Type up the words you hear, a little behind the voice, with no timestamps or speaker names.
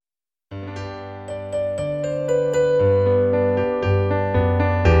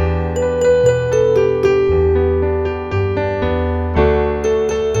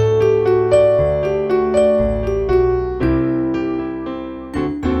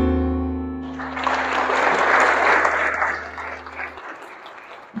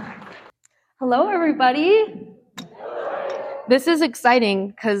Hello, everybody. This is exciting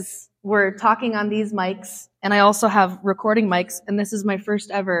because we're talking on these mics, and I also have recording mics, and this is my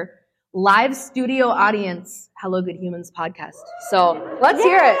first ever live studio audience Hello Good Humans podcast. So let's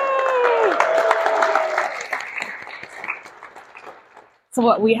hear it. So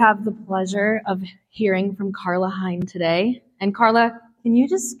what we have the pleasure of hearing from Karla Hein today. And Karla, can you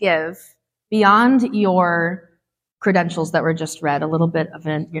just give, beyond your credentials that were just read, a little bit of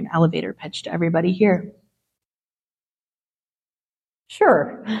an elevator pitch to everybody here?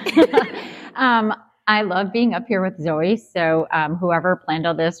 Sure. I love being up here with Zoe. So whoever planned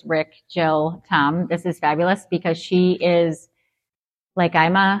all this, Rick, Jill, Tom, this is fabulous because she is like,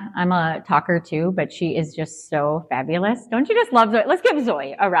 I'm a talker too, but she is just so fabulous. Don't you just love Zoe? Let's give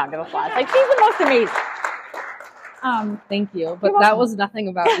Zoe a round of applause. Like, she's the most amazing. Thank you, but that was nothing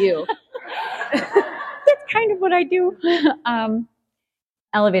about you. That's kind of what I do.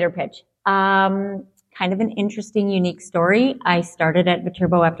 Elevator pitch. Kind of an interesting, unique story. I started at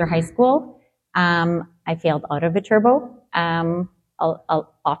Viterbo after high school. I failed out of Viterbo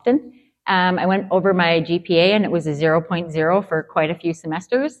often. I went over my GPA and it was a 0.0 for quite a few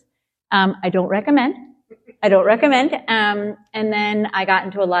semesters. I don't recommend. And then I got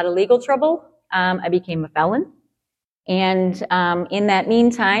into a lot of legal trouble. I became a felon. And in that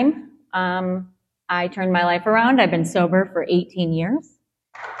meantime, I turned my life around. I've been sober for 18 years.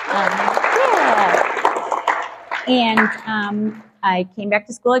 And I came back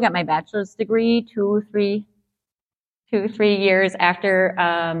to school. I got my bachelor's degree 2-3 years after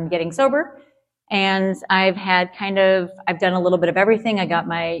getting sober. And I've done a little bit of everything. I got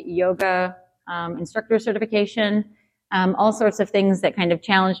my yoga instructor certification, all sorts of things that kind of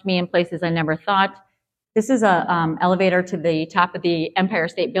challenged me in places I never thought. This is a elevator to the top of the Empire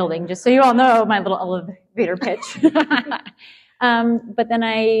State Building, just so you all know my little elevator pitch. But then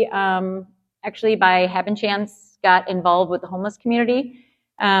I actually, by happen chance, got involved with the homeless community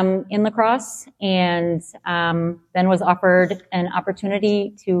in La Crosse, and then was offered an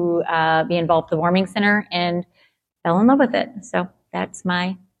opportunity to be involved with the warming center and fell in love with it. So that's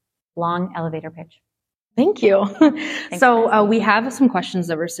my long elevator pitch. Thank you. So we have some questions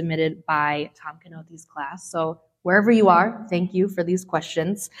that were submitted by Tom Canotti's class. So wherever you are, thank you for these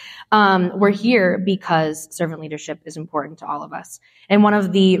questions. We're here because servant leadership is important to all of us. And one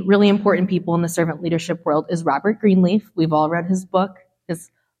of the really important people in the servant leadership world is Robert Greenleaf. We've all read his book, his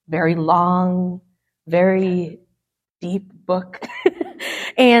very long, very deep book.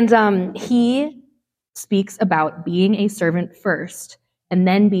 And he speaks about being a servant first and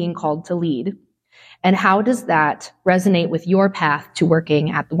then being called to lead. And how does that resonate with your path to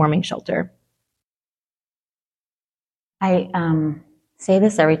working at the warming shelter? I say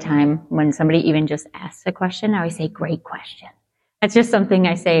this every time when somebody even just asks a question. I always say, great question. That's just something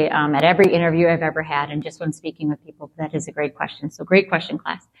I say at every interview I've ever had, and just when speaking with people, that is a great question. So great question,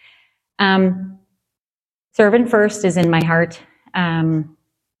 class. Servant first is in my heart. I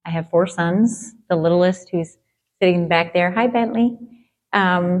have 4 sons, the littlest who's sitting back there. Hi, Bentley.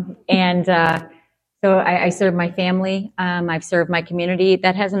 So I serve my family. I've served my community.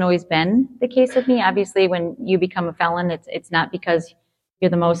 That hasn't always been the case with me. Obviously, when you become a felon, it's not because you're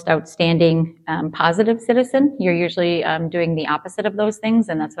the most outstanding, positive citizen. You're usually doing the opposite of those things,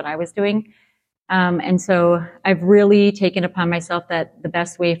 and that's what I was doing. And so I've really taken upon myself that the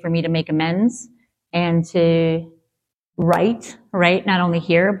best way for me to make amends and to right, not only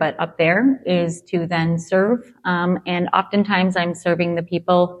here, but up there, is to then serve. And oftentimes I'm serving the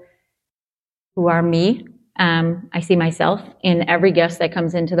people who are me. I see myself in every guest that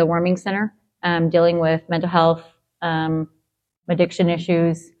comes into the warming center, dealing with mental health, addiction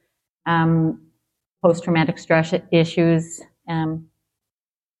issues, post-traumatic stress issues.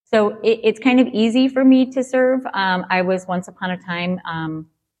 So it's kind of easy for me to serve. I was once upon a time,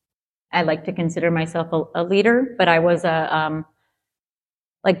 I like to consider myself a leader, but I was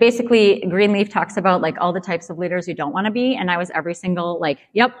like, basically, Greenleaf talks about like all the types of leaders you don't want to be, and I was every single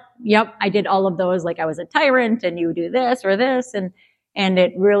yep, I did all of those. Like, I was a tyrant, and you do this or this, and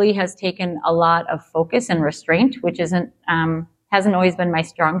it really has taken a lot of focus and restraint, which hasn't always been my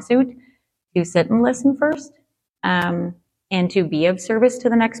strong suit, to sit and listen first, and to be of service to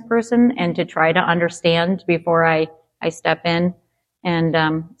the next person, and to try to understand before I step in.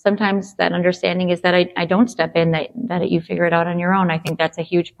 And sometimes that understanding is that I don't step in, that you figure it out on your own. I think that's a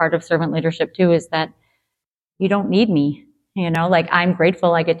huge part of servant leadership too, is that you don't need me. Like, I'm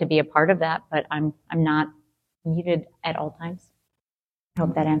grateful I get to be a part of that, but I'm not needed at all times. I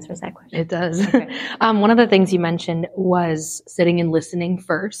hope that answers that question. It does. Okay. One of the things you mentioned was sitting and listening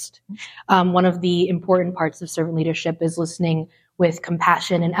first. One of the important parts of servant leadership is listening with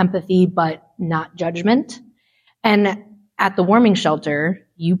compassion and empathy, but not judgment. And at the warming shelter,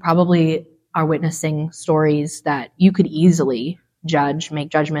 you probably are witnessing stories that you could easily make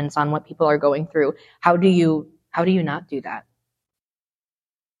judgments on what people are going through. How do you not do that?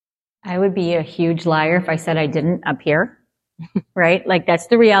 I would be a huge liar if I said I didn't up here, right? Like that's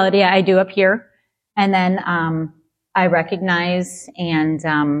the reality. I do up here. And then, I recognize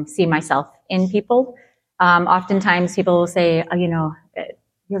and, see myself in people. Oftentimes people will say, oh, you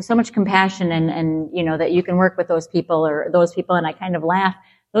have so much compassion and, that you can work with those people or those people. And I kind of laugh.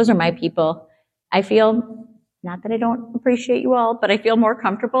 Those are my people. I feel, not that I don't appreciate you all, but I feel more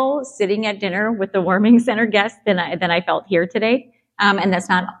comfortable sitting at dinner with the warming center guests than I felt here today. And that's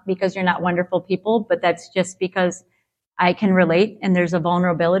not because you're not wonderful people, but that's just because I can relate and there's a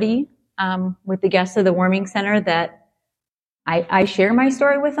vulnerability, with the guests of the warming center that I share my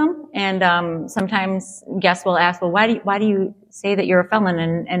story with them. And, sometimes guests will ask, well, why do you say that you're a felon?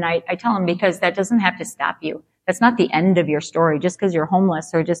 And I tell them because that doesn't have to stop you. That's not the end of your story. Just because you're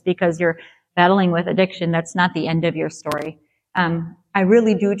homeless or just because you're battling with addiction, that's not the end of your story. I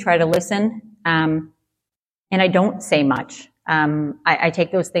really do try to listen, and I don't say much. I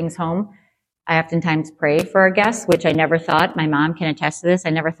take those things home. I oftentimes pray for our guests, which I never thought, my mom can attest to this, I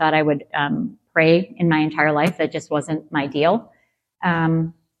never thought I would pray in my entire life. That just wasn't my deal.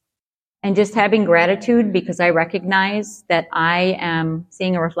 And just having gratitude because I recognize that I am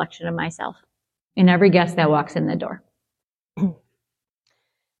seeing a reflection of myself in every guest that walks in the door.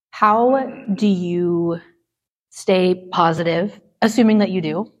 How do you stay positive, assuming that you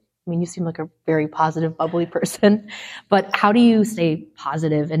do? I mean, you seem like a very positive, bubbly person, but how do you stay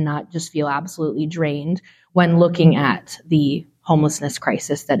positive and not just feel absolutely drained when looking at the homelessness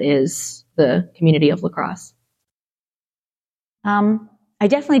crisis that is the community of La Crosse? I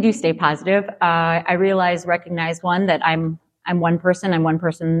definitely do stay positive. I recognize one, that I'm one person. I'm one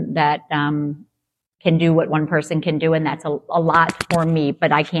person that, can do what one person can do. And that's a lot for me,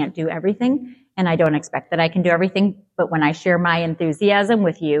 but I can't do everything. And I don't expect that I can do everything. But when I share my enthusiasm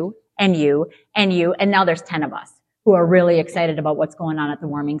with you and you and you, and now there's 10 of us who are really excited about what's going on at the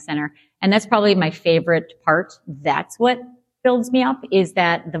warming center. And that's probably my favorite part. That's what builds me up, is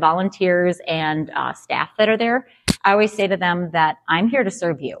that the volunteers and staff that are there, I always say to them that I'm here to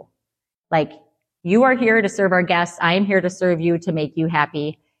serve you. Like, you are here to serve our guests. I am here to serve you, to make you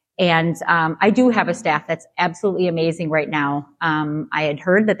happy. And I do have a staff that's absolutely amazing right now. I had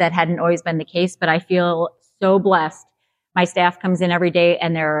heard that hadn't always been the case, but I feel so blessed. My staff comes in every day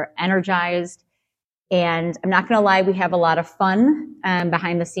and they're energized. And I'm not going to lie, we have a lot of fun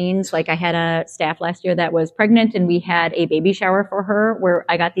behind the scenes. Like, I had a staff last year that was pregnant and we had a baby shower for her where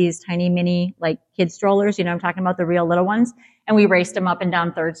I got these tiny mini like kid strollers. I'm talking about the real little ones. And we raced them up and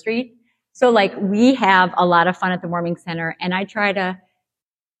down 3rd Street. So like, we have a lot of fun at the warming center. And I try to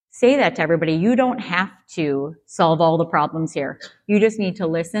say that to everybody. You don't have to solve all the problems here. You just need to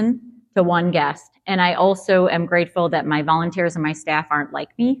listen to one guest. And I also am grateful that my volunteers and my staff aren't like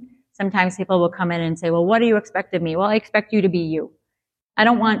me. Sometimes people will come in and say, well, what do you expect of me? Well, I expect you to be you. I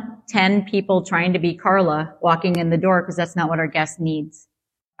don't want 10 people trying to be Karla walking in the door, because that's not what our guest needs.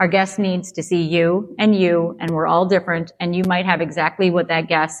 Our guest needs to see you, and we're all different, and you might have exactly what that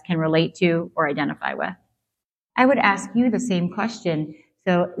guest can relate to or identify with. I would ask you the same question.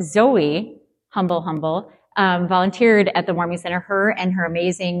 So Zoe, humble, volunteered at the warming center, her and her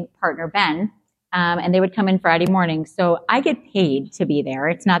amazing partner, Ben, and they would come in Friday morning. So I get paid to be there.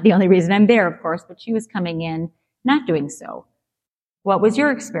 It's not the only reason I'm there, of course, but she was coming in not doing so. What was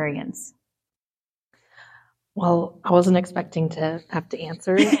your experience? Well, I wasn't expecting to have to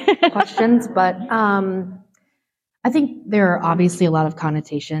answer questions, but I think there are obviously a lot of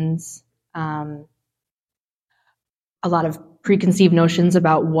connotations, a lot of preconceived notions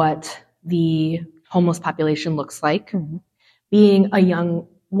about what the homeless population looks like. Mm-hmm. Being a young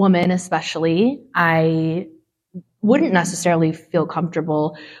woman especially, I wouldn't necessarily feel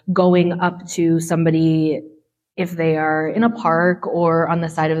comfortable going up to somebody if they are in a park or on the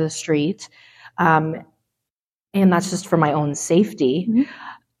side of the street. And that's just for my own safety. Mm-hmm.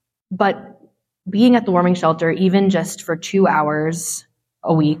 But being at the warming shelter, even just for 2 hours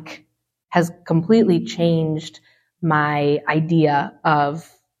a week, has completely changed my idea of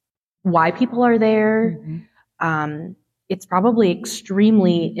why people are there. Mm-hmm. It's probably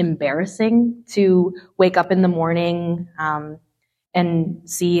extremely embarrassing to wake up in the morning and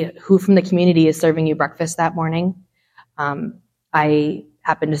see who from the community is serving you breakfast that morning. I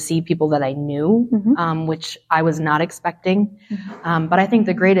happened to see people that I knew, mm-hmm. Which I was not expecting. Mm-hmm. But I think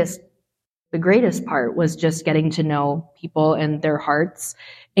the greatest part was just getting to know people and their hearts,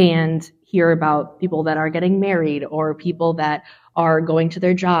 and hear about people that are getting married or people that are going to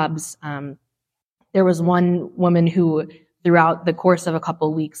their jobs. There was one woman who throughout the course of a couple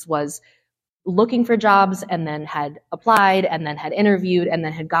of weeks was looking for jobs and then had applied and then had interviewed and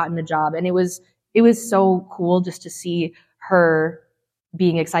then had gotten a job. And it was so cool just to see her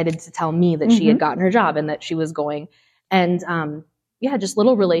being excited to tell me that she had gotten her job and that she was going. And yeah, just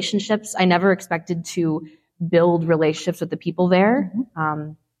little relationships. I never expected to build relationships with the people there.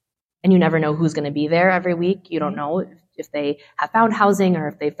 And you never know who's going to be there every week. You don't know if they have found housing or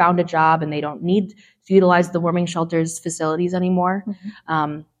if they found a job and they don't need to utilize the warming shelter's facilities anymore.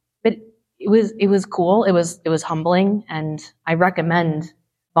 But it was cool. It was humbling, and I recommend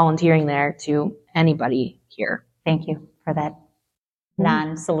volunteering there to anybody here. Thank you for that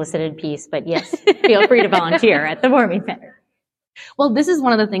non-solicited piece, but yes, feel free to volunteer at the warming center. Well, this is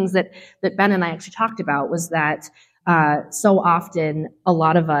one of the things that Ben and I actually talked about, was that so often a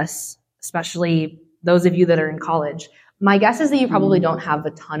lot of us, especially those of you that are in college, my guess is that you probably don't have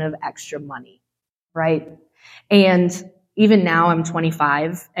a ton of extra money, right? And even now I'm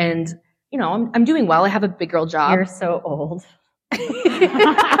 25 and, you know, I'm doing well. I have a big girl job. You're so old.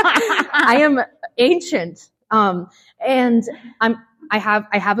 I am ancient. And I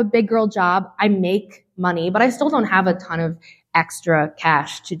have a big girl job. I make money, but I still don't have a ton of extra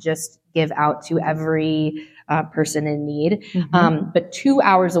cash to just give out to every person in need. But 2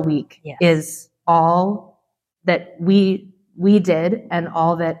 hours a week is all that we did and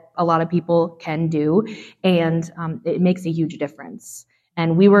all that a lot of people can do. And it makes a huge difference.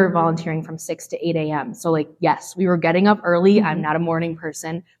 And we were volunteering from 6 to 8 a.m. So like, yes, we were getting up early. I'm not a morning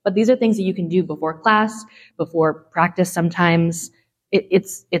person, but these are things that you can do before class, before practice. Sometimes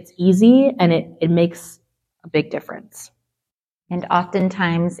it's easy and it makes a big difference. And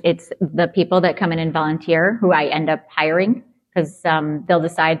oftentimes it's the people that come in and volunteer who I end up hiring, because they'll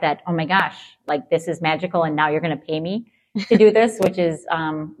decide that, oh my gosh, like this is magical and now you're going to pay me to do this, which is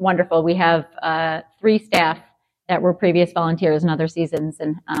wonderful. We have 3 staff that were previous volunteers in other seasons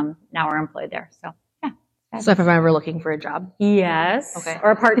and now are employed there. So yeah. So if I'm ever looking for a job? Yes. Okay.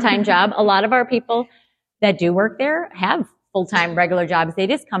 Or a part-time job. A lot of our people that do work there have full-time regular jobs. They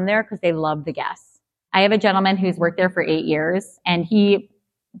just come there because they love the guests. I have a gentleman who's worked there for 8 years and he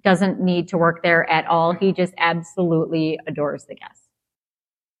doesn't need to work there at all. He just absolutely adores the guests.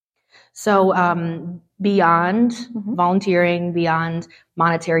 So beyond volunteering, beyond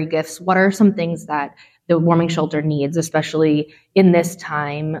monetary gifts, what are some things that the warming shelter needs, especially in this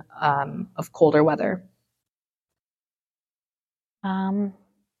time of colder weather?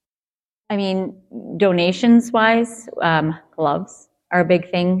 I mean, donations wise, gloves are a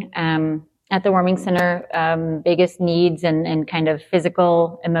big thing. At the warming center, biggest needs and kind of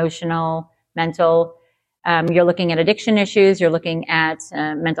physical, emotional, mental. You're looking at addiction issues, you're looking at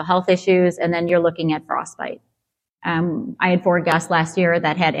mental health issues, and then you're looking at frostbite. I had 4 guests last year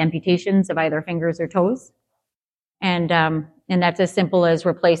that had amputations of either fingers or toes. And that's as simple as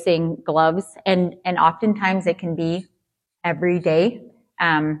replacing gloves. And oftentimes it can be every day,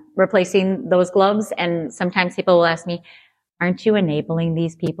 replacing those gloves. And sometimes people will ask me, aren't you enabling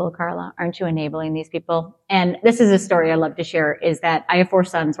these people, Karla? Aren't you enabling these people? And this is a story I love to share, is that I have 4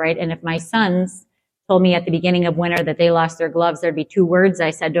 sons, right? And if my sons told me at the beginning of winter that they lost their gloves, there'd be 2 words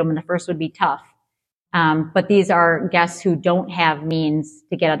I said to them, and the first would be tough. But these are guests who don't have means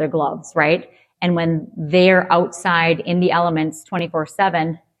to get other gloves, right? And when they're outside in the elements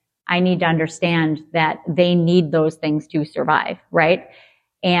 24/7, I need to understand that they need those things to survive, right?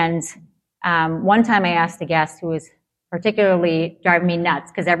 And one time I asked a guest who was particularly driving me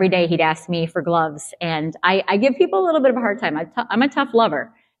nuts, because every day he'd ask me for gloves. And I give people a little bit of a hard time. I'm a tough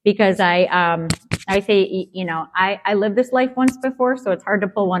lover, because I say, you know, I lived this life once before, so it's hard to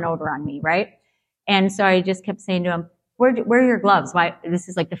pull one over on me, right? And so I just kept saying to him, where are your gloves? Why? This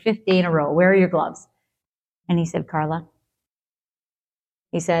is like the 5th day in a row. Where are your gloves? And he said, Karla,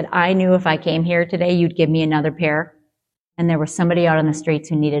 he said, I knew if I came here today, you'd give me another pair. And there was somebody out on the streets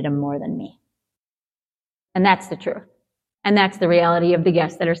who needed them more than me. And that's the truth. And that's the reality of the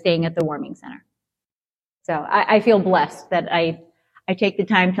guests that are staying at the warming center. So I feel blessed that I take the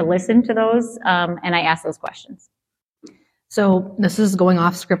time to listen to those, and I ask those questions. So this is going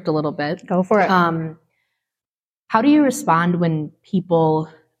off script a little bit. Go for it. How do you respond when people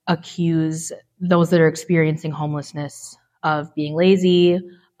accuse those that are experiencing homelessness of being lazy,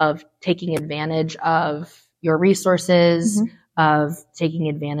 of taking advantage of your resources, of taking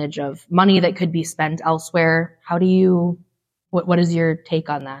advantage of money that could be spent elsewhere? How do you, what is your take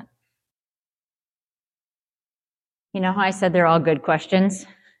on that? You know how I said they're all good questions?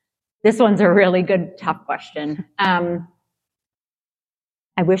 This one's a really good, tough question.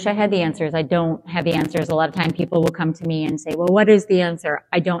 I've I wish I had the answers. I don't have the answers. A lot of time people will come to me and say, well, what is the answer?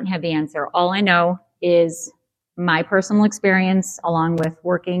 I don't have the answer. All I know is my personal experience along with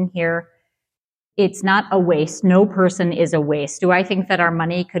working here. It's not a waste. No person is a waste. Do I think that our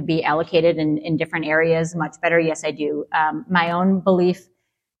money could be allocated in different areas much better? Yes, I do. My own belief,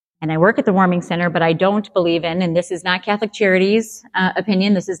 and I work at the Warming Center, but I don't believe in, and this is not Catholic Charities'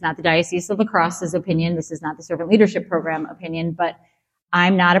 opinion. This is not the Diocese of La Crosse's opinion. This is not the Servant Leadership Program opinion, but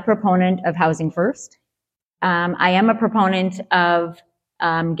I'm not a proponent of housing first. I am a proponent of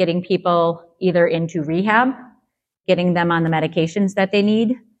getting people either into rehab, getting them on the medications that they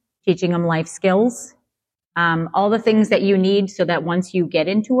need, teaching them life skills, all the things that you need so that once you get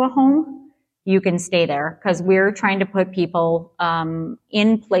into a home, you can stay there. Because we're trying to put people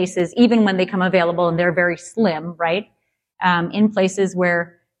in places, even when they come available and they're very slim, right? In places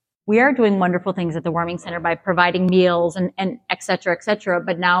where we are doing wonderful things at the Warming Center by providing meals and et cetera, et cetera.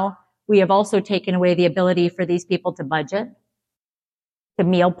 But now we have also taken away the ability for these people to budget, to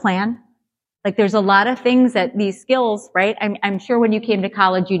meal plan. Like there's a lot of things that these skills, right? I'm sure when you came to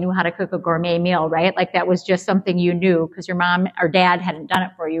college, you knew how to cook a gourmet meal, right? Like that was just something you knew because your mom or dad hadn't done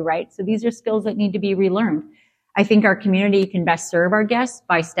it for you, right? So these are skills that need to be relearned. I think our community can best serve our guests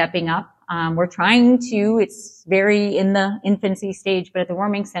by stepping up. We're trying to, it's very in the infancy stage, but at the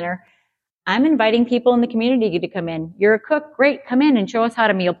Warming Center, I'm inviting people in the community to come in. You're a cook, great, come in and show us how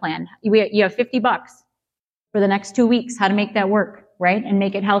to meal plan. You have $50 for the next 2 weeks, how to make that work, right? And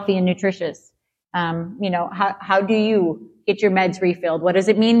make it healthy and nutritious. How do you get your meds refilled? What does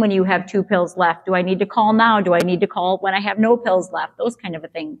it mean when you have 2 pills left? Do I need to call now? Do I need to call when I have no pills left? Those kind of a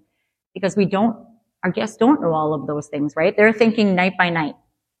thing. Because our guests don't know all of those things, right? They're thinking night by night,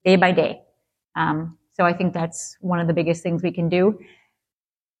 day by day. So I think that's one of the biggest things we can do.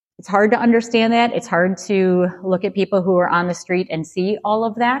 It's hard to understand that. It's hard to look at people who are on the street and see all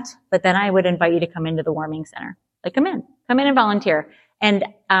of that. But then I would invite you to come into the Warming Center. Like, come in and volunteer. And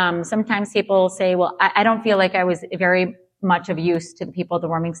sometimes people say, well, I don't feel like I was very much of use to the people at the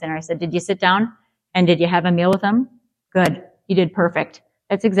Warming Center. I said, did you sit down and did you have a meal with them? Good. You did perfect.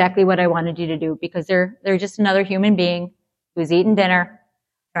 That's exactly what I wanted you to do because they're just another human being who's eating dinner,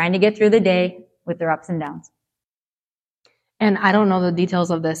 trying to get through the day with their ups and downs. And I don't know the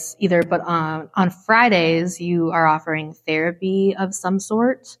details of this either, but on Fridays, you are offering therapy of some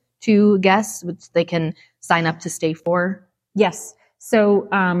sort to guests, which they can sign up to stay for. Yes. So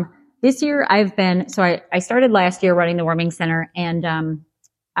this year I started last year running the Warming Center, and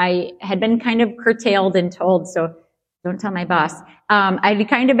I had been kind of curtailed and told, so don't tell my boss, I'd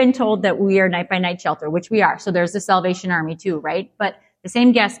kind of been told that we are night by night shelter, which we are. So there's the Salvation Army too, right? But the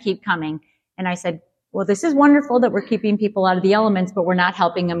same guests keep coming. And I said, well, this is wonderful that we're keeping people out of the elements, but we're not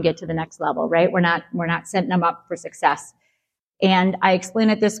helping them get to the next level, right? We're not setting them up for success. And I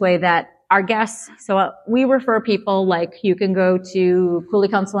explain it this way that our guests, so we refer people like you can go to Cooley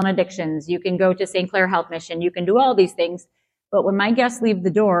Council on Addictions, you can go to St. Clair Health Mission, you can do all these things. But when my guests leave the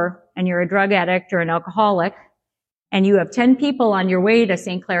door and you're a drug addict or an alcoholic and you have 10 people on your way to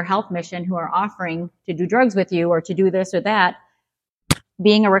St. Clair Health Mission who are offering to do drugs with you or to do this or that,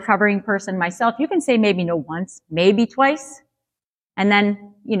 being a recovering person myself, you can say maybe no once, maybe twice. And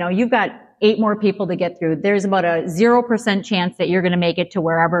then, you've got 8 more people to get through. There's about a 0% chance that you're going to make it to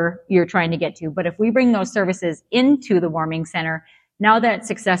wherever you're trying to get to. But if we bring those services into the Warming Center, now that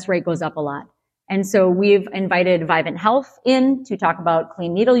success rate goes up a lot. And so we've invited Vivint Health in to talk about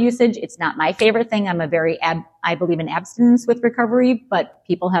clean needle usage. It's not my favorite thing. I'm I believe in abstinence with recovery, but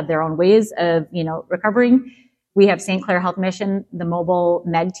people have their own ways of, recovering. We have St. Clair Health Mission. The mobile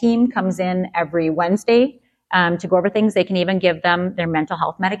med team comes in every Wednesday to go over things. They can even give them their mental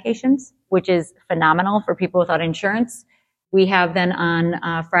health medications, which is phenomenal for people without insurance. We have then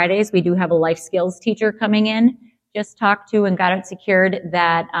on Fridays, we do have a life skills teacher coming in. Just talked to and got it secured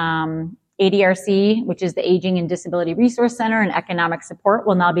that ADRC, which is the Aging and Disability Resource Center and Economic Support,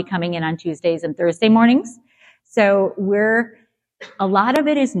 will now be coming in on Tuesdays and Thursday mornings. So a lot of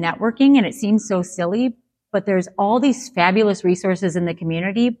it is networking, and it seems so silly, but there's all these fabulous resources in the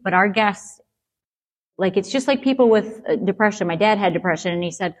community. But our guests, it's just like people with depression. My dad had depression, and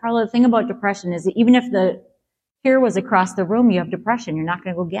he said, Karla, the thing about depression is that even if the cure was across the room, you have depression, you're not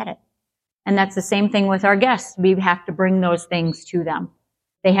going to go get it. And that's the same thing with our guests. We have to bring those things to them.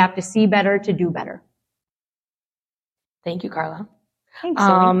 They have to see better to do better. Thank you, Karla. Thanks,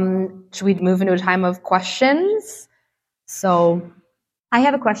 should we move into a time of questions? So I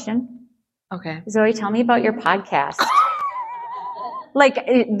have a question. Okay. Zoe, tell me about your podcast.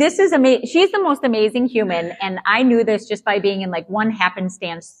 This is amazing. She's the most amazing human. And I knew this just by being in one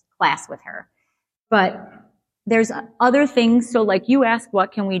happenstance class with her. But there's other things. So like you ask,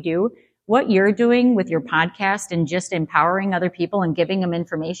 what can we do? What you're doing with your podcast and just empowering other people and giving them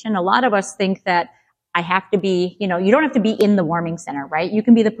information. A lot of us think that I have to be, you don't have to be in the warming center, right? You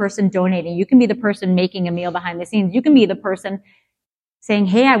can be the person donating. You can be the person making a meal behind the scenes. You can be the person saying,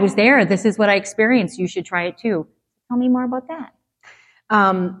 hey, I was there. This is what I experienced. You should try it too. Tell me more about that.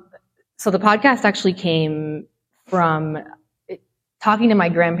 So the podcast actually came from talking to my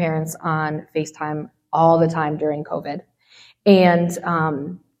grandparents on FaceTime all the time during COVID. And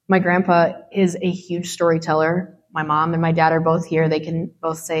my grandpa is a huge storyteller. My mom and my dad are both here. They can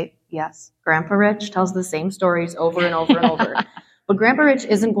both say, yes, Grandpa Rich tells the same stories over and over and over. But Grandpa Rich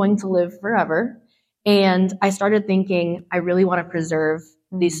isn't going to live forever. And I started thinking, I really want to preserve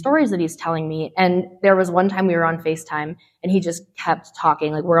these stories that he's telling me. And there was one time we were on FaceTime and he just kept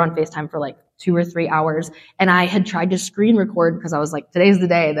talking. Like, we're on FaceTime for like 2 or 3 hours. And I had tried to screen record because I was like, today's the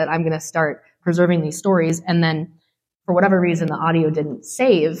day that I'm going to start preserving these stories. And then for whatever reason, the audio didn't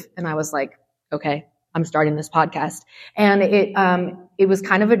save. And I was like, okay, I'm starting this podcast. And it was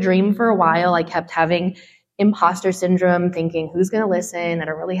kind of a dream for a while. I kept having imposter syndrome, thinking, who's going to listen? I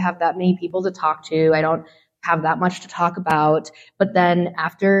don't really have that many people to talk to. I don't have that much to talk about. But then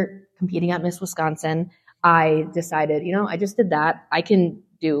after competing at Miss Wisconsin, I decided, I just did that. I can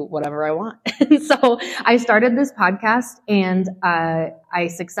do whatever I want. So I started this podcast, and I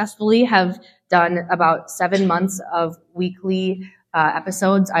successfully have done about 7 months of weekly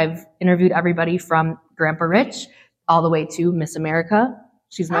episodes. I've interviewed everybody from Grandpa Rich all the way to Miss America.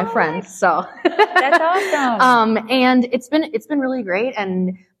 She's my friend. So that's awesome. And it's been really great.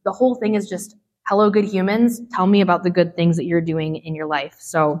 And the whole thing is just, hello, good humans. Tell me about the good things that you're doing in your life.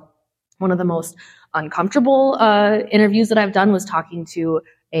 So one of the most uncomfortable interviews that I've done was talking to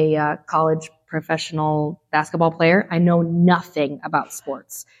a college professional basketball player. I know nothing about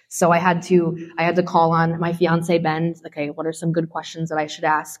sports. So I had to call on my fiance, Ben. Okay, what are some good questions that I should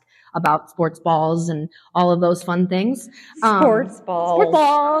ask about sports balls and all of those fun things? Sports balls. Sport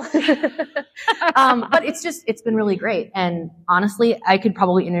ball. But it's been really great. And honestly, I could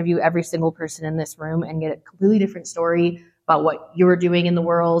probably interview every single person in this room and get a completely different story about what you're doing in the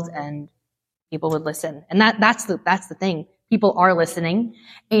world, and people would listen. And that's the thing. People are listening,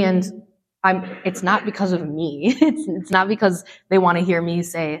 and it's not because of me. It's not because they want to hear me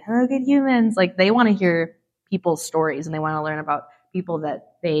say, "Hello, good humans." Like, they want to hear people's stories, and they want to learn about people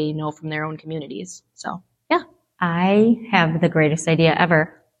that they know from their own communities. So, yeah. I have the greatest idea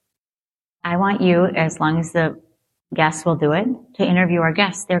ever. I want you, as long as the guests will do it, to interview our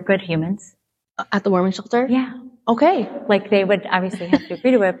guests. They're good humans. At the warming shelter? Yeah. Okay. Like, they would obviously have to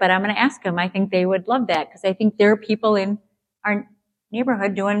agree to it, but I'm going to ask them. I think they would love that, because I think there are people in our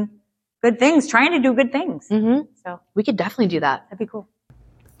neighborhood doing good things, trying to do good things. Mm-hmm. So we could definitely do that. That'd be cool.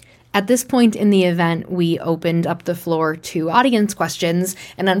 At this point in the event, we opened up the floor to audience questions,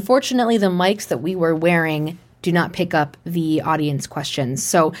 and unfortunately the mics that we were wearing do not pick up the audience questions.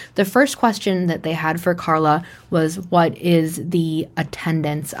 So the first question that they had for Karla was, what is the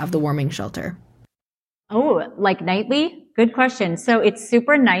attendance of the warming shelter? Oh, like nightly? Good question. So it's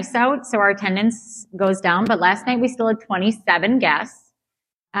super nice out, so our attendance goes down, but last night we still had 27 guests.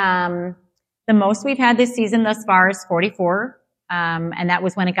 The most we've had this season thus far is 44. And that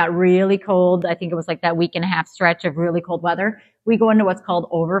was when it got really cold. I think it was like that week and a half stretch of really cold weather. We go into what's called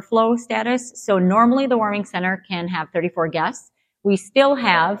overflow status. So normally the warming center can have 34 guests. We still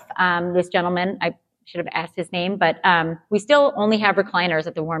have, this gentleman, I should have asked his name, but, we still only have recliners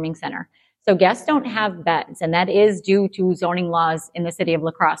at the warming center. So guests don't have beds, and that is due to zoning laws in the city of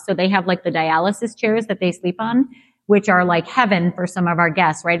La Crosse. So they have like the dialysis chairs that they sleep on, which are like heaven for some of our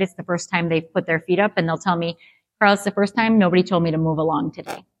guests, right? It's the first time they've put their feet up, and they'll tell me, Carl, it's the first time nobody told me to move along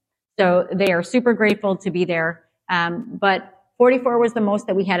today. So they are super grateful to be there. But 44 was the most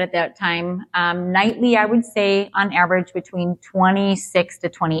that we had at that time. Nightly, I would say on average between 26 to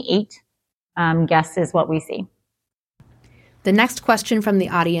 28 guests is what we see. The next question from the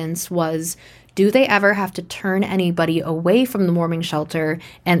audience was, do they ever have to turn anybody away from the warming shelter?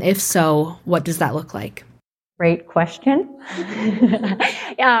 And if so, what does that look like? Great question.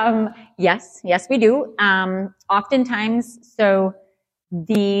 Yes, we do. Oftentimes, so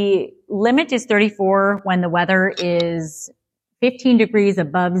the limit is 34 when the weather is 15 degrees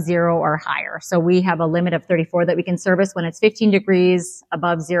above zero or higher. So we have a limit of 34 that we can service. When it's 15 degrees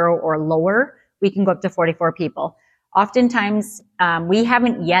above zero or lower, we can go up to 44 people. Oftentimes, we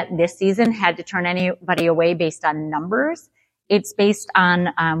haven't yet this season had to turn anybody away based on numbers. It's based on,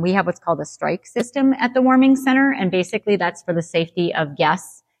 we have what's called a strike system at the warming center, and basically that's for the safety of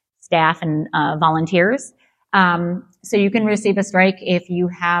guests, staff, and volunteers. So you can receive a strike if you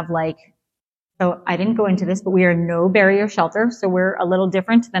have like So I didn't go into this, but we are no barrier shelter. So we're a little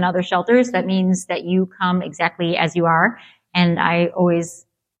different than other shelters. That means that you come exactly as you are. And I always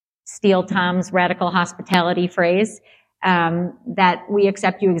steal Tom's radical hospitality phrase, that we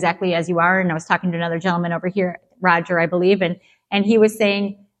accept you exactly as you are. And I was talking to another gentleman over here, Roger, I believe, and he was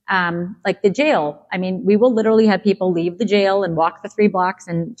saying, like the jail. I mean, we will literally have people leave the jail and walk the 3 blocks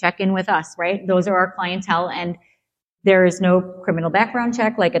and check in with us, right? Those are our clientele. And there is no criminal background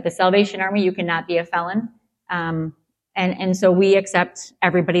check. Like at the Salvation Army, you cannot be a felon. And so we accept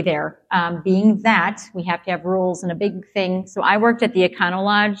everybody there. Being that, we have to have rules, and a big thing. So I worked at the Econo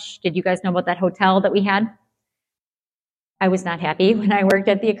Lodge. Did you guys know about that hotel that we had? I was not happy when I worked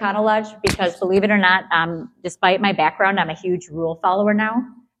at the Econo Lodge because, believe it or not, despite my background, I'm a huge rule follower now.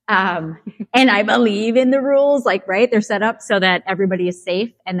 And I believe in the rules, like, right? They're set up so that everybody is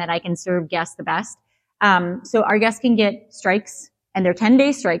safe and that I can serve guests the best. So our guests can get strikes, and they're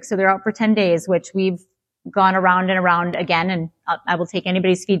 10-day strikes. So they're out for 10 days, which we've gone around and around again. And I will take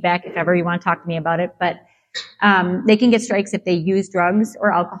anybody's feedback if ever you want to talk to me about it. But, they can get strikes if they use drugs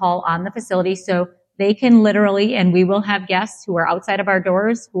or alcohol on the facility. So they can literally, and we will have guests who are outside of our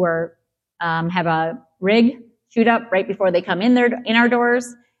doors who are, have a rig shoot up right before they come in our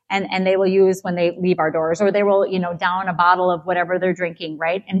doors. And they will use when they leave our doors, or they will, down a bottle of whatever they're drinking,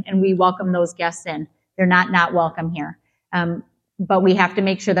 right? And we welcome those guests in. They're not welcome here. But we have to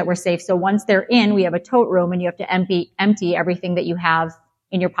make sure that we're safe. So once they're in, we have a tote room, and you have to empty everything that you have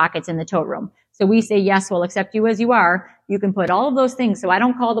in your pockets in the tote room. So we say, yes, we'll accept you as you are. You can put all of those things. So I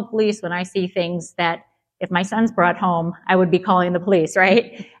don't call the police when I see things that if my son's brought home, I would be calling the police,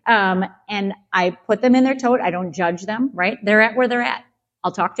 right? And I put them in their tote. I don't judge them, right? They're at where they're at.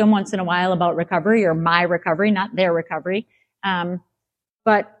 I'll talk to them once in a while about recovery, or my recovery, not their recovery.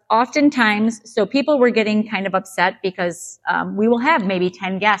 But oftentimes, so people were getting kind of upset because we will have maybe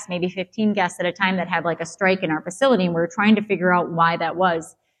 10 guests, maybe 15 guests at a time that have like a strike in our facility, and we're trying to figure out why that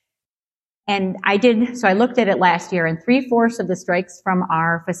was. And so I looked at it last year, and 3/4 of the strikes from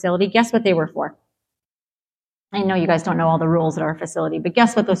our facility, guess what they were for? I know you guys don't know all the rules at our facility, but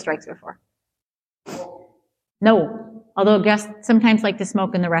guess what those strikes were for? No. Although guests sometimes like to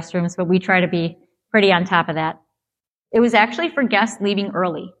smoke in the restrooms, but we try to be pretty on top of that. It was actually for guests leaving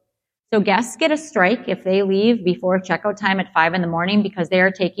early. So guests get a strike if they leave before checkout time at 5 a.m. because they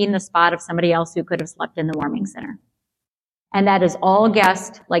are taking the spot of somebody else who could have slept in the warming center. And that is all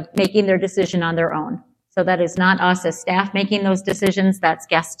guests like making their decision on their own. So that is not us as staff making those decisions. That's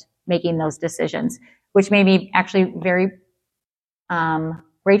guests making those decisions, which made me actually very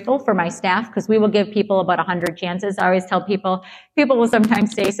grateful for my staff, because we will give people about 100 chances. I always tell people will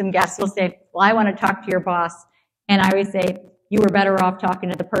sometimes say, some guests will say, well, I want to talk to your boss. And I always say, you were better off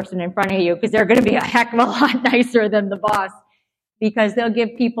talking to the person in front of you, because they're going to be a heck of a lot nicer than the boss, because they'll give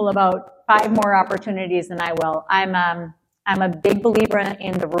people about 5 more opportunities than I will. I'm a big believer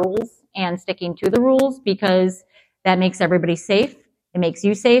in the rules and sticking to the rules, because that makes everybody safe. It makes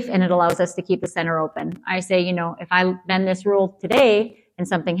you safe, and it allows us to keep the center open. I say, if I bend this rule today and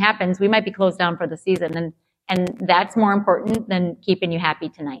something happens, we might be closed down for the season. And that's more important than keeping you happy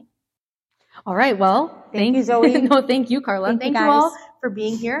tonight. All right. Well, thank you, Zoe. No, thank you, Karla. Thank you all for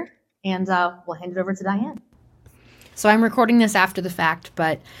being here. And we'll hand it over to Diane. So I'm recording this after the fact,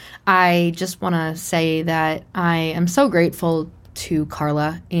 but I just want to say that I am so grateful to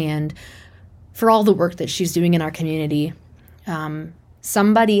Karla and for all the work that she's doing in our community.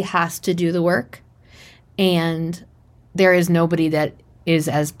 Somebody has to do the work, and there is nobody that is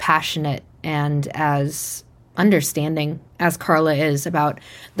as passionate and as understanding as Karla is about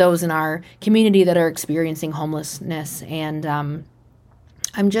those in our community that are experiencing homelessness. And I'm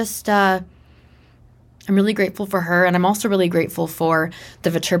really grateful for her, and I'm also really grateful for the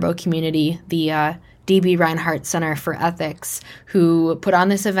Viterbo community, the D.B. Reinhardt Center for Ethics, who put on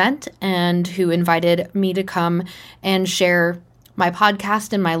this event and who invited me to come and share my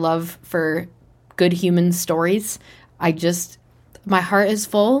podcast and my love for good human stories. My heart is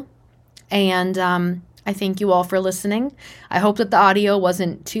full, and I thank you all for listening. I hope that the audio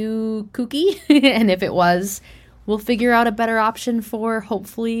wasn't too kooky, and if it was, we'll figure out a better option for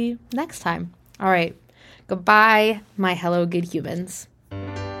hopefully next time. All right. Goodbye, my hello good humans.